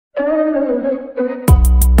Hey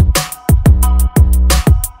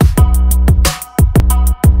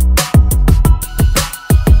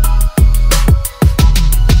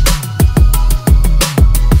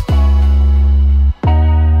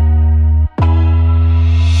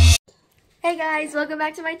guys, welcome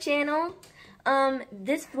back to my channel.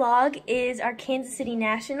 This vlog is our Kansas City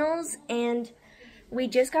Nationals, and we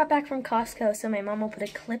just got back from Costco, so my mom will put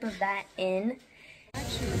a clip of that in.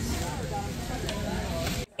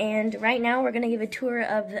 And right now we're gonna give a tour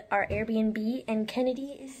of our Airbnb, and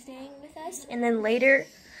Kennedy is staying with us, and then later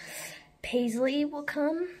Paisley will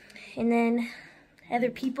come, and then other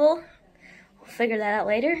people. We'll figure that out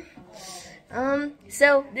later.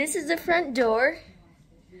 So this is the front door.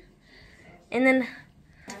 And then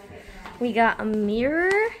we got a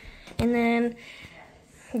mirror, and then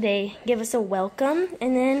they give us a welcome,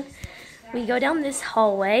 and then we go down this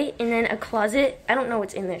hallway, and then a closet. I don't know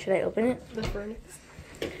what's in there. Should I open it? The furnace.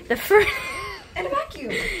 The furnace. And a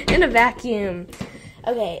vacuum. And a vacuum.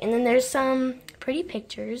 Okay, and then there's some pretty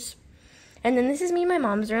pictures. And then this is me and my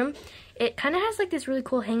mom's room. It kind of has like this really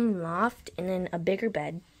cool hanging loft, and then a bigger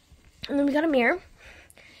bed. And then we got a mirror.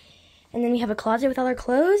 And then we have a closet with all our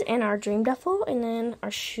clothes and our dream duffel, and then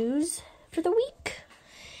our shoes for the week.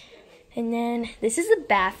 And then this is the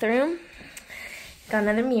bathroom. Got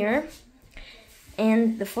another mirror.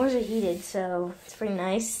 And the floors are heated, so it's pretty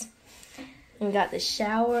nice. And we got the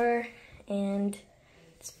shower, and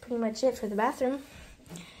that's pretty much it for the bathroom.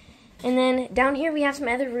 And then down here we have some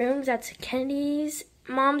other rooms. That's Kennedy's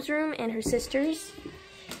mom's room and her sister's.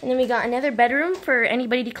 And then we got another bedroom for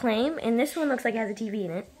anybody to claim, and this one looks like it has a TV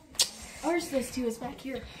in it. Ours does too, it's back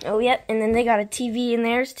here. Oh, yep, and then they got a TV in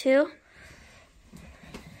theirs too.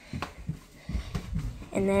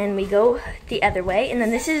 And then we go the other way, and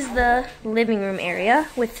then this is the living room area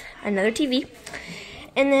with another TV.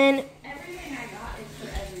 And then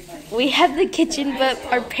we have the kitchen, but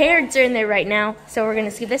our parents are in there right now, so we're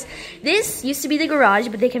gonna skip this. This used to be the garage,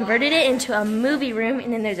 but they converted it into a movie room,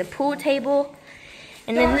 and then there's a pool table.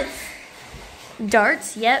 And then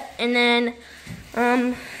darts, yep, and then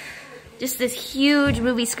just this huge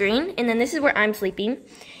movie screen, and then this is where I'm sleeping.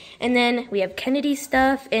 And then we have Kennedy's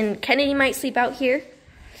stuff, and Kennedy might sleep out here.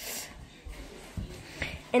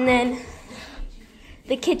 And then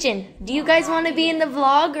the kitchen. Do you guys want to be in the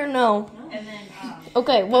vlog or no?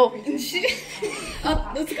 Okay, well, let's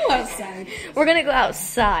go outside. We're gonna go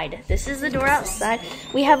outside. This is the door outside.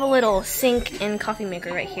 We have a little sink and coffee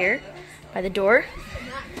maker right here by the door.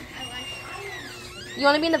 You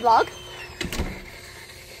want to be in the vlog?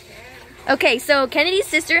 Okay, so Kennedy's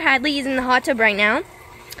sister Hadley is in the hot tub right now.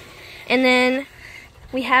 And then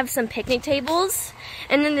we have some picnic tables.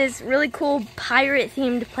 And then this really cool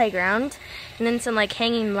pirate-themed playground. And then some like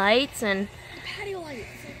hanging lights and Patio lights.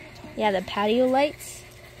 yeah, the patio lights.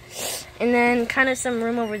 And then kind of some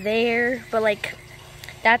room over there, but like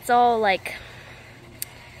that's all like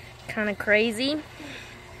kind of crazy.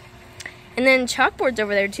 And then chalkboards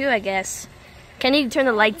over there too, I guess. Kennedy, turn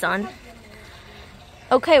the lights on.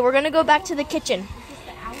 Okay, we're gonna go back to the kitchen. Just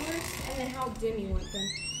the hours and then how dim you want them.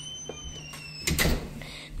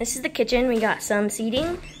 This is the kitchen. We got some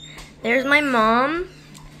seating. There's my mom.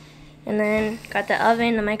 And then got the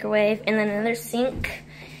oven, the microwave, and then another sink.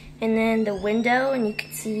 And then the window, and you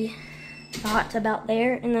can see the hot tub out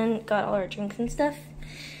there. And then got all our drinks and stuff.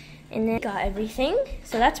 And then got everything.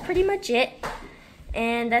 So that's pretty much it.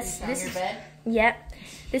 And this is bed? Yep.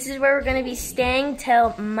 This is where we're gonna be staying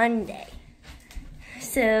till Monday.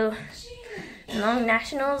 So, Long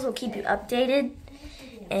Nationals will keep you updated,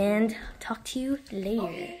 and talk to you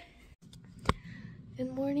later.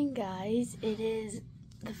 Good morning, guys. It is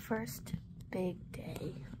the first big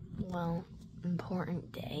day, well,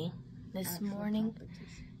 important day. This morning,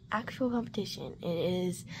 actual competition. It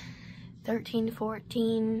is 13,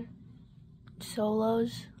 14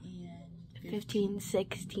 solos, 15,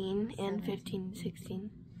 16, and 15, 16,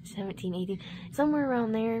 17, 18, somewhere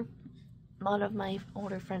around there. A lot of my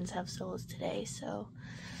older friends have solos today, so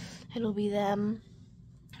it'll be them.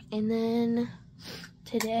 And then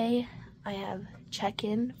today I have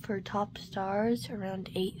check-in for Top Stars around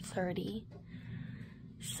 8:30.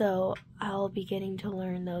 So I'll be getting to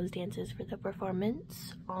learn those dances for the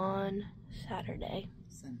performance on Saturday.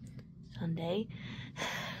 Sunday.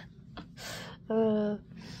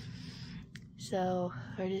 So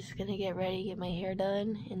we're just gonna get ready, get my hair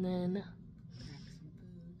done, and then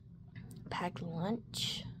pack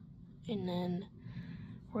lunch, and then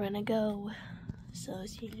we're gonna go. So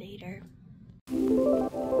see you later.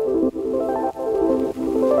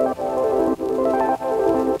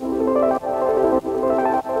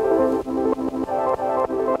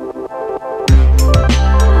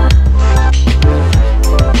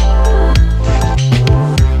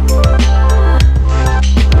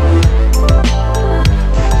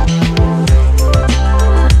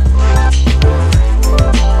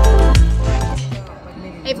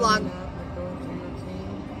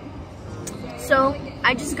 So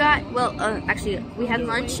I just got, well, actually, we had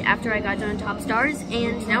lunch after I got done Top Stars,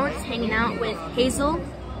 and now we're just hanging out with Hazel.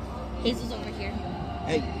 Hazel's over here.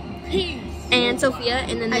 Hey. And Sophia,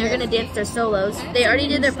 and then they're gonna dance their solos. They already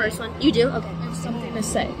did their first one. You do? Okay. I have something to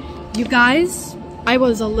say. You guys, I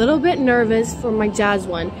was a little bit nervous for my jazz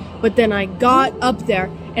one, but then I got up there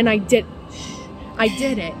and I did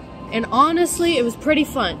it. And honestly, it was pretty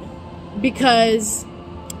fun because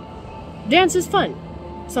dance is fun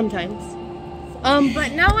sometimes.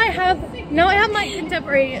 But now I have my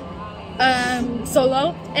contemporary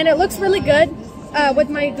solo, and it looks really good with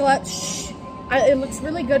my gloves. It looks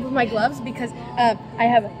really good with my gloves because I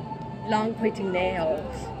have long pointing nails.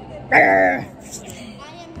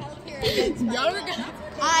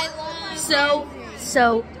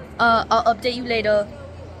 So I'll update you later.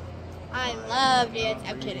 I love dance.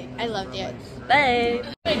 I'm kidding. I love dance. Bye.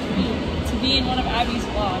 To be in one of Abby's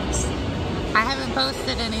vlogs. I haven't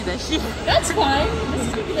posted any this year. That's fine. This is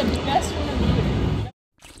gonna be the best one of the year.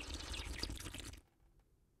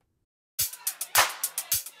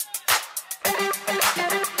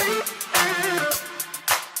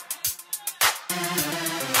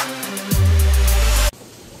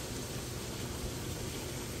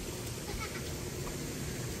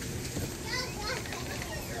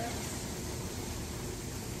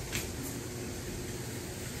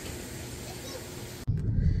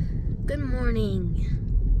 Good morning.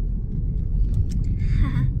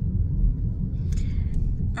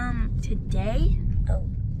 Today,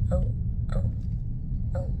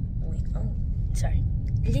 sorry.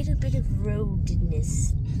 A little bit of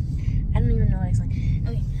roadness. I don't even know what I was like.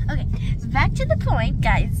 Okay, so back to the point,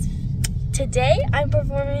 guys. Today, I'm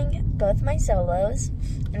performing both my solos,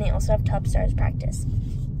 and I also have Top Stars practice.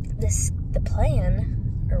 The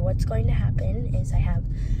plan, or what's going to happen, is I have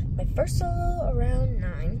my first solo around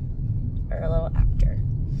 9, or a little after,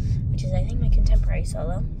 which is I think my contemporary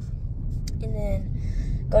solo, and then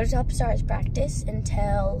go to Top Stars practice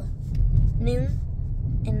until noon,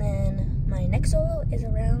 and then my next solo is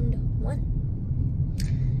around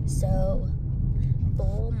 1. So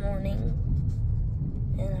full morning,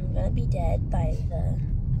 and I'm gonna be dead by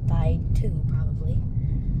 2 probably,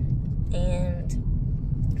 and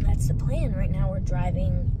that's the plan. Right now we're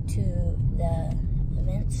driving to the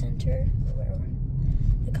event center where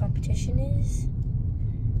the competition is,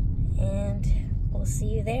 and we'll see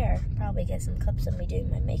you there. Probably get some clips of me doing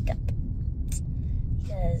my makeup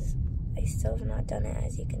because I still have not done it,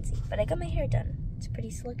 as you can see, but I got my hair done. It's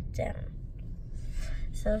pretty slicked down.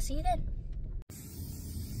 So see you then.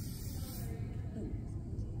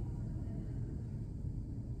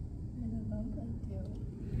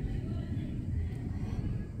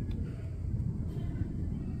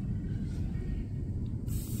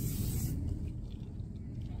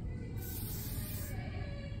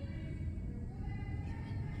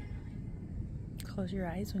 Close your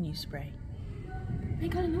eyes when you spray. I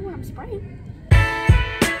gotta know where I'm spraying.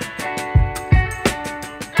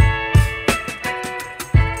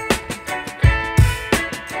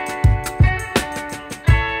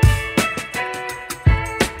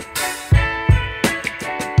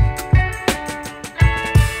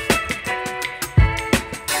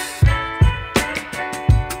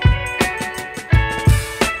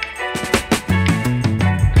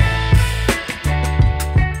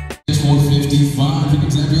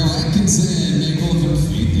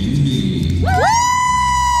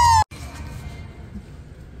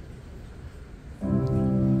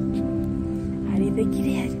 How do you think you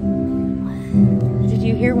did? Did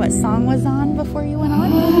you hear what song was on before you went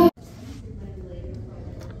on?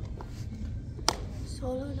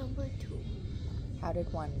 Solo number 2. How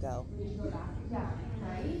did 1 go?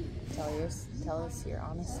 Tell us your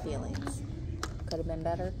honest feelings. Could have been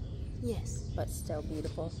better, Yes. but still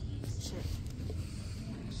beautiful. Sure.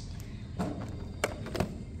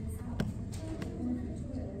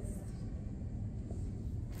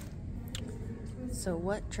 So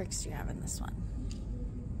what tricks do you have in this one?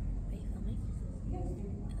 Are you filming?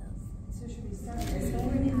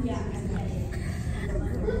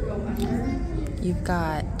 You've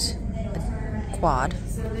got a quad.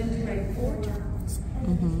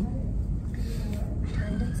 Mm-hmm.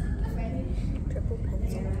 Triple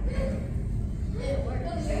pencil.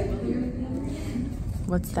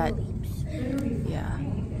 What's that? Yeah.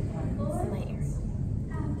 My ear.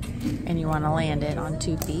 And you want to land it on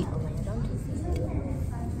 2 feet. I'll land on 2 feet.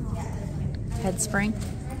 Head spring?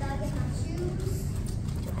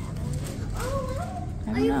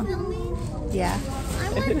 I don't know. Yeah.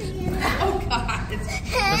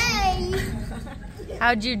 Hey!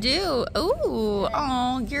 How'd you do? Ooh,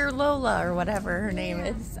 oh, you're Lola or whatever her name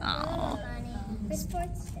is. Oh. For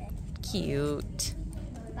sports day. Cute.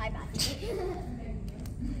 Bye bye.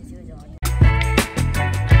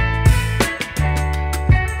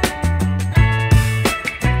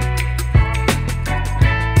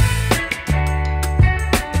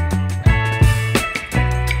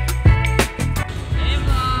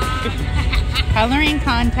 Coloring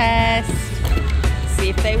contest. See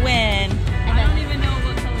if they win. I don't even know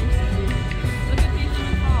what colors to do. Look at these in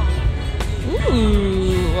the fall.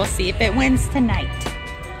 Ooh, we'll see if it wins tonight.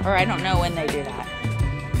 Or I don't know when they do that.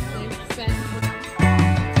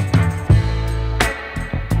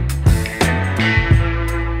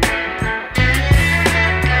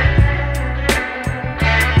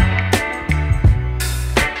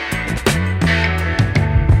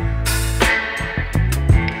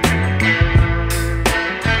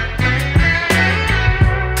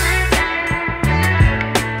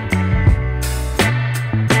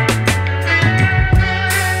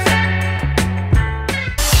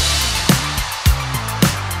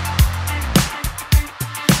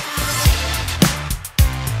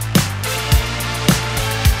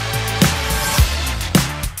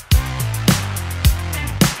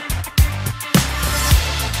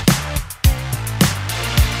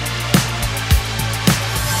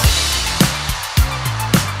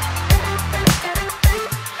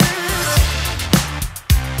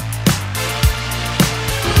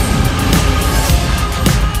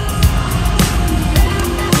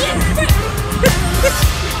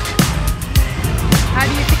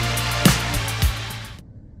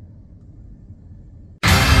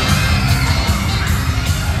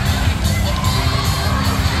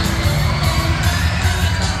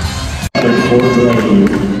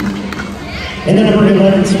 And then number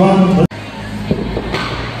 11 spot.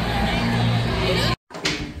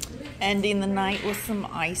 Ending the night with some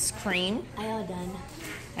ice cream. I all done.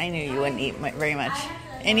 I knew you wouldn't eat very much.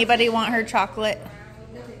 Anybody want her chocolate?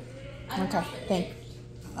 Okay, thanks.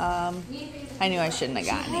 I knew I shouldn't have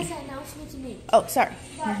gotten any. Announcement to make. Oh, sorry.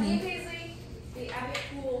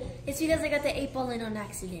 It's because I got the 8 ball in on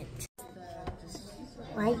accident.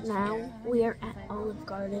 Right now, we are at Olive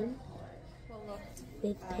Garden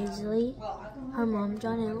with Paisley, her mom,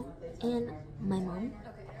 Jonelle, and my mom.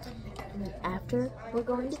 And then after, we're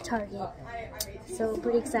going to Target. So we're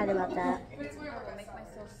pretty excited about that.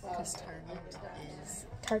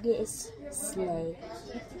 Target is slay.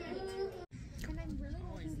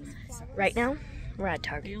 Right now, we're at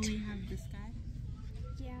Target.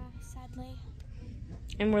 Yeah, sadly.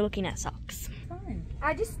 And we're looking at socks.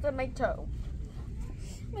 I just stubbed my toe.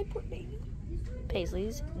 My poor baby.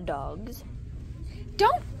 Paisley's dogs.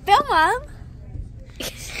 Don't film them.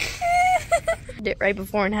 Did it right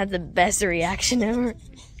before and had the best reaction ever.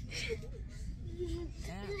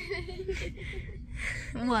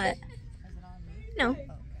 What? No.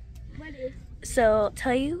 So I'll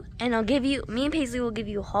tell you, and I'll give you, me and Paisley will give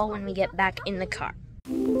you a haul when we get back in the car.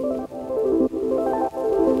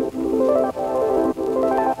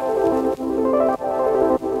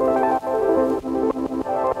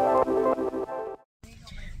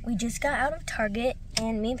 We just got out of Target,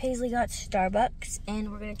 and me and Paisley got Starbucks,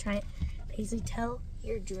 and we're gonna try it. Paisley, tell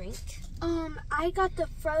your drink. I got the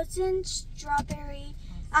frozen strawberry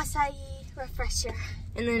acai refresher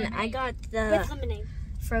And then I got with the lemonade.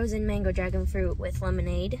 frozen mango dragon fruit with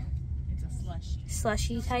lemonade. It's a slush.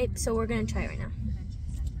 Slushy type, so we're gonna try it right now.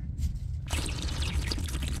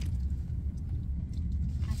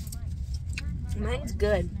 Mine's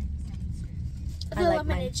good. The I like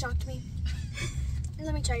lemonade mine. shocked me.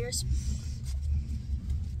 Let me try yours.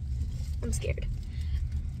 I'm scared.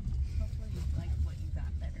 Hopefully you like what you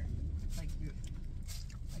got better. Like,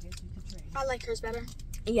 I guess you could trade. I like hers better.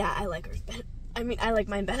 Yeah, I like hers better. I mean, I like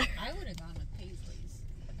mine better. I would have gone with Paisley's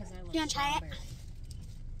because I love You wanna try it?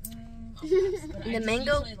 strawberry. But I The just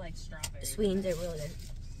mango usually like strawberry. Sweetens are really good.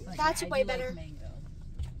 Like, That's I way do like better. mango.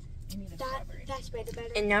 You need a strawberry. That's way the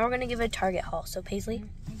better. And now we're gonna give a Target haul. So Paisley,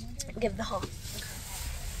 give the haul.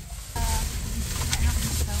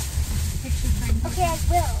 Okay, I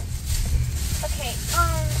will. Okay,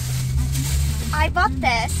 I bought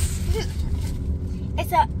this.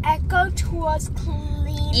 It's a Echo Tools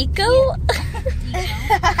Clean. Eco?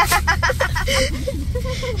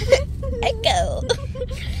 Echo.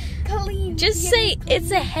 Clean. Just say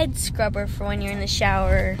it's a head scrubber for when you're in the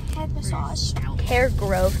shower. Head massage. Hair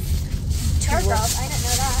growth. Hair growth. I didn't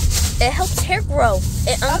know that. It helps hair grow.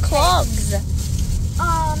 It unclogs.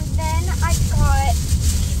 Then I got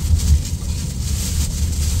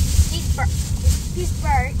these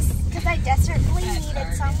birds because I desperately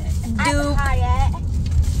needed some. Dupe.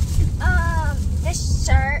 At this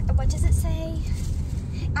shirt. What does it say?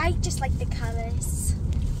 I just like the colors.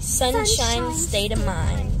 Sunshine state of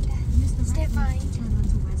mind. State of mind.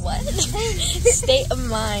 What? State of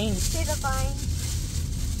mind. State of mind.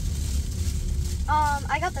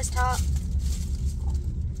 I got this top.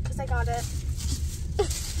 Because I got it.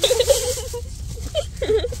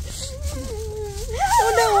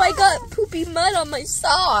 Oh no, I got poopy mud on my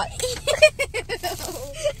sock.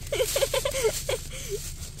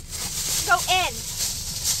 Go in.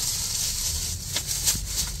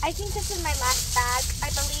 I think this is my last bag, I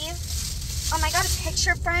believe. I got a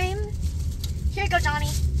picture frame. Here you go, Johnny.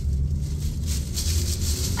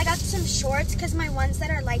 I got some shorts because my ones that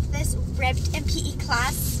are like this ripped in PE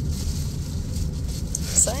class.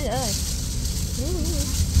 Side-eye.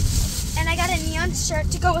 And I got a neon shirt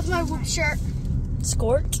to go with my whoop shirt.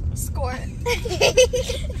 Skort. Score.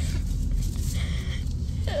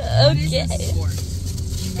 Okay.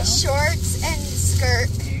 Shorts and skirt.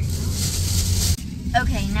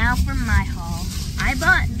 Okay, now for my haul. I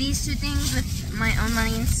bought these two things with my own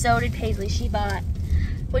money, and so did Paisley. She bought,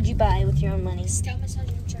 what'd you buy with your own money? Scalp massager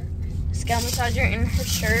and shirt. Scalp massager and her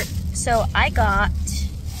shirt. So I got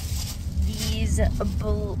these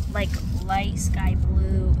like light sky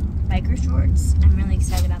blue biker shorts. I'm really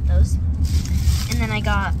excited about those. And then I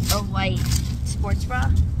got a white sports bra.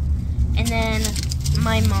 And then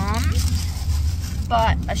my mom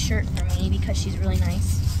bought a shirt for me because she's really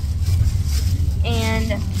nice.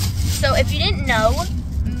 And so if you didn't know,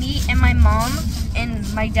 me and my mom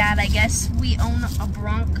and my dad, I guess, we own a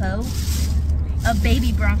Bronco, a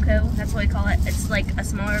baby Bronco. That's what we call it. It's like a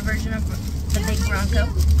smaller version of the big Bronco.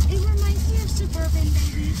 It reminds me of Suburban,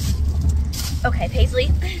 baby. Okay,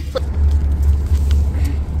 Paisley.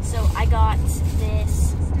 So I got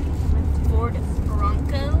this Ford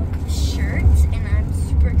Bronco shirt, and I'm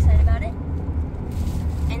super excited about it.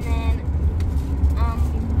 And then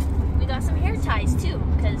we got some hair ties too,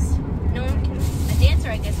 because no one can, a dancer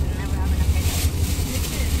I guess would never have enough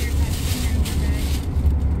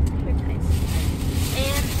hair ties.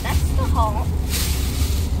 And that's the haul.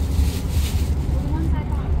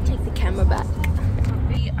 Take the camera back.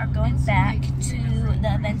 We are going back to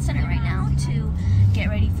the event center right now to get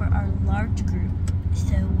ready for our large group.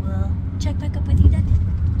 So we'll check back up with you then.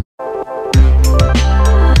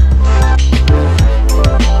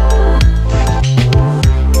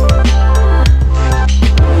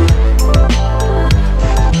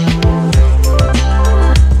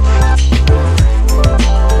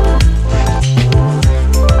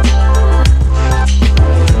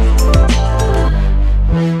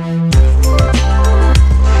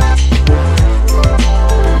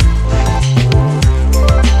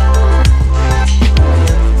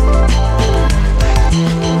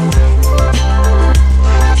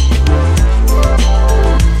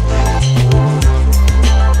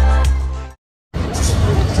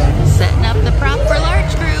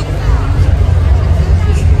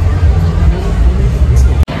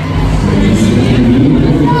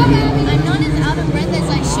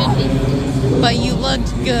 But you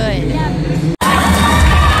looked good.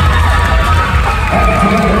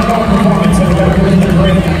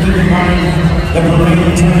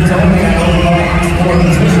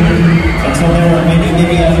 Until there are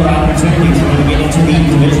many other opportunities when we get into the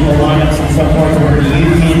divisional lineups and so forth where you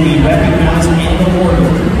can be recognized and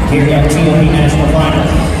awarded here at TOP National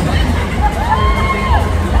Finals.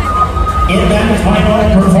 In that final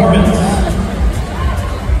performance,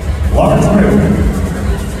 large group,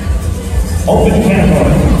 open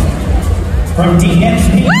category, from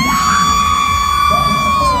DXP.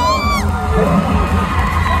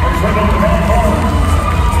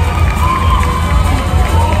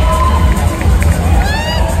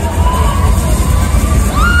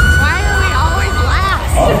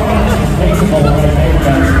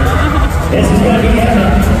 This is going to be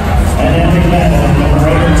epic. And after that, number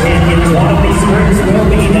 10 is one of these sprints will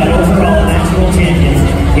be the overall national champions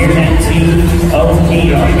here at TOP. All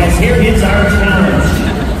right, guys, here is our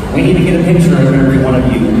challenge. We need to get a picture of every one of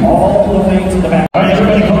you, all the way to the back. All right,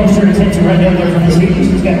 everybody, focus your attention right down there from the speakers.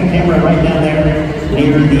 She's got the camera right down there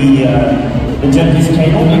near the judges'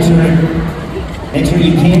 table. Make sure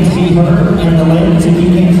you can see her in the lens. If you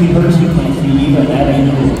can't see her, she can't see you, and that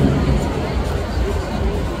ain't cool.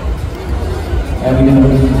 There we go.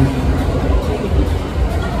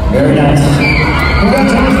 Very nice.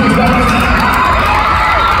 Congratulations, guys.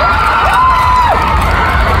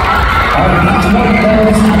 All right, each one of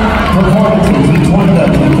those performances, each one of those,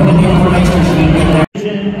 we put in the information sheet in there.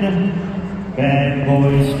 Bad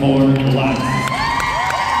Boys for Life.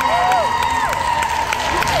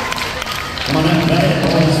 Come on up, Bad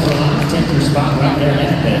Boys for Life. Take your spot right there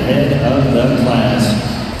at the head of the class.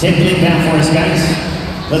 Take the lead down for us, guys.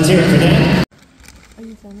 Let's hear it for them. Are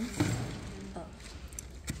you filming? Oh.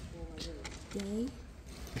 Day.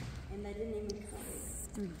 And I didn't even count.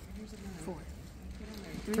 3. Here's another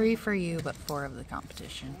 4. 3 for you, but 4 of the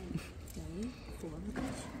competition. Day, 4 of the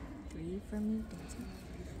competition. 3 for me dancing.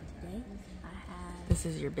 Today, I have This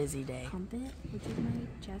is your busy day. Trumpet, which is my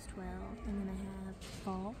Jazz 12, and then I have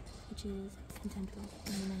Vault, which is Content 12,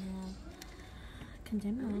 and then I have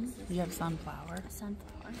Condemn You have sunflower.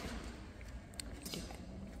 Sunflower,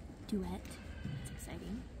 Duet, that's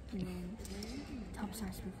exciting, and then Top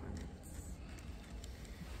Stars Performance.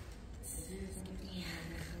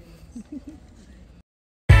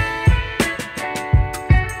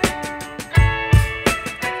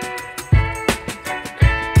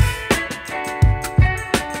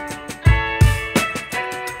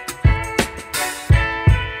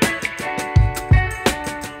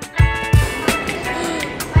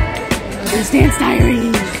 Dance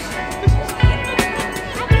Diaries.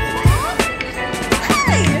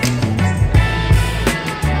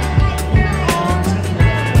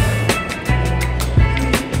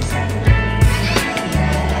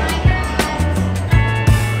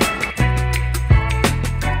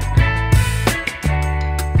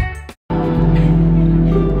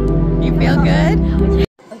 You feel good?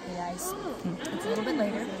 Okay guys, it's a little bit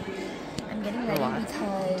later. I'm getting ready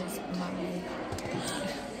because my...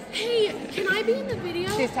 Hey, can I be in the video?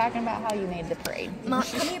 She's talking about how you made the parade. Mom,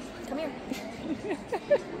 come here, come here.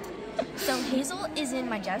 So Hazel is in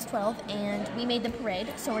my Jazz 12 and we made the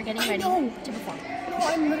parade, so we're getting ready to perform. No,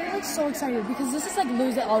 I'm literally so excited because this is like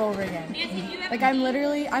lose it all over again. Like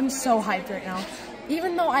I'm so hyped right now.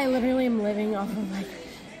 Even though I literally am living off of like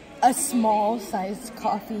a small sized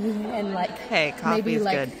coffee and like Hey, coffee maybe is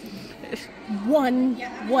like good.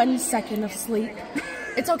 one second of sleep.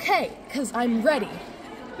 It's okay, because I'm ready.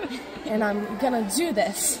 And I'm gonna do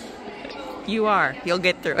this. You are. You'll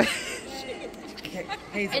get through it.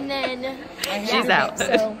 And then She's out.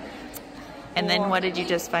 So, And then what did you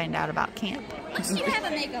just find out about camp? You have a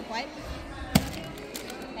makeup wipe.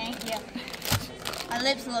 Thank you. My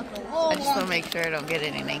lips look a little I just want to make sure I don't get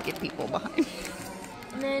any naked people behind.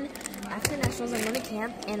 and then after nationals, I'm going to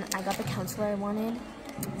camp, and I got the counselor I wanted.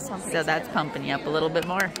 So, I'm pretty So that's pumping you up a little bit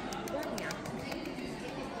more.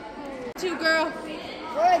 Two girl.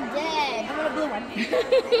 We're dead. I'm going to blue one.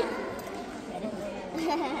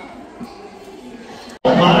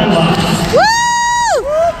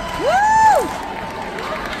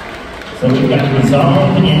 So we've got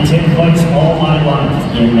Resolve in 10th place, All My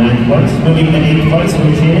Life in 9th place. Moving to 8th place,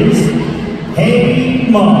 which is Hey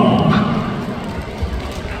Mom.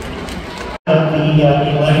 Of the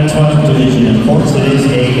 11-12 division, of course, it is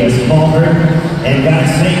a small group. And guys,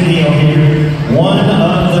 same deal here. One of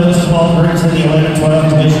those small groups in the 11-12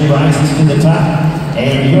 division rises to the top.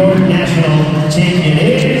 And your national champion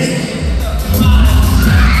is...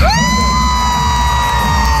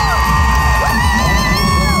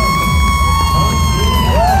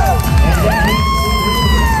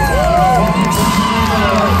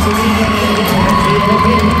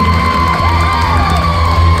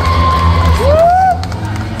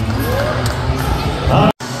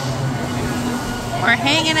 We're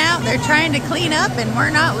hanging out, they're trying to clean up, and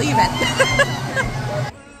we're not leaving.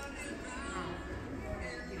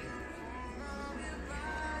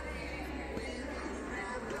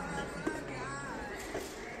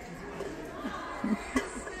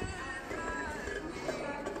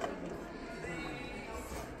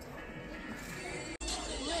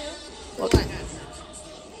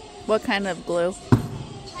 What kind of glue?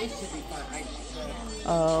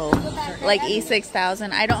 Oh, like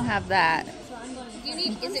E6000. I don't have that. You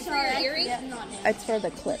need, is it for your earring? It's for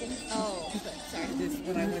the clip. Oh, sorry.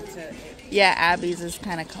 Yeah, Abby's is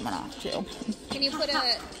kind of coming off too. Can you put a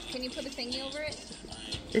thingy over it?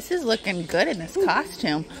 This is looking good in this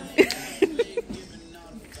costume. I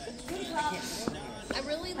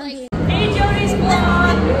really like. Hey, Jody's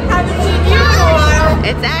vlog. Haven't seen you in a while.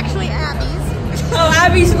 It's actually Abby's. Oh,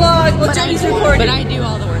 Abby's vlog. Well, Jody's recording. But I do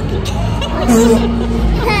all the work.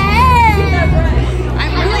 Hey!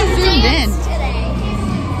 I'm really zoomed in. Today.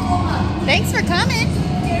 Thanks for coming.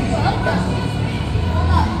 You're welcome.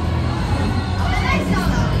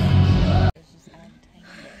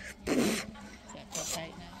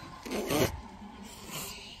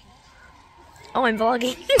 Oh, I'm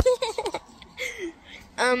vlogging.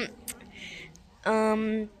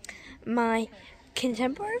 My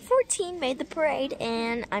contemporary 14 made the parade,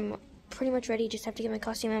 and I'm pretty much ready. Just have to get my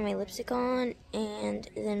costume and my lipstick on, and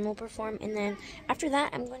then we'll perform. And then after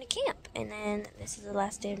that, I'm going to camp. And then this is the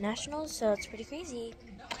last day of nationals, so it's pretty crazy.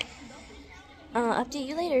 Update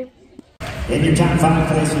you later. In your top 5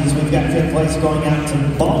 places, we've got 5th place going out to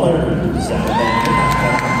Ballers.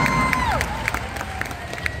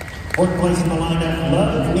 Fourth place in the lineup,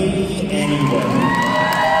 Love Me Anyway.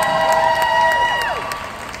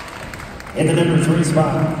 In the number 3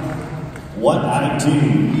 spot, What I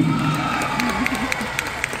Do.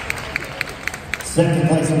 Second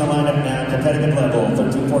place in the lineup now, competitive level,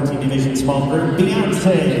 13-14 division small group,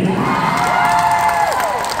 Beyonce.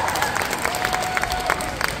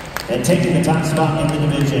 And taking the top spot in the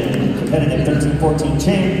division, competitive 13-14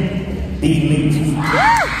 champ,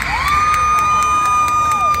 Beleaf.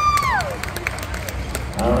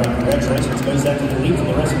 All right, congratulations goes out to Beleaf and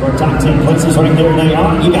the rest of our top 10 places right there they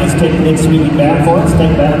are. You guys take a big sweeping bow for us.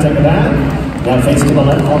 Take a bow, take a bow. Now face to the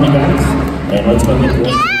left for me, guys. And let's go get the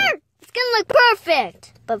rest. It's gonna look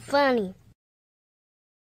perfect, but funny.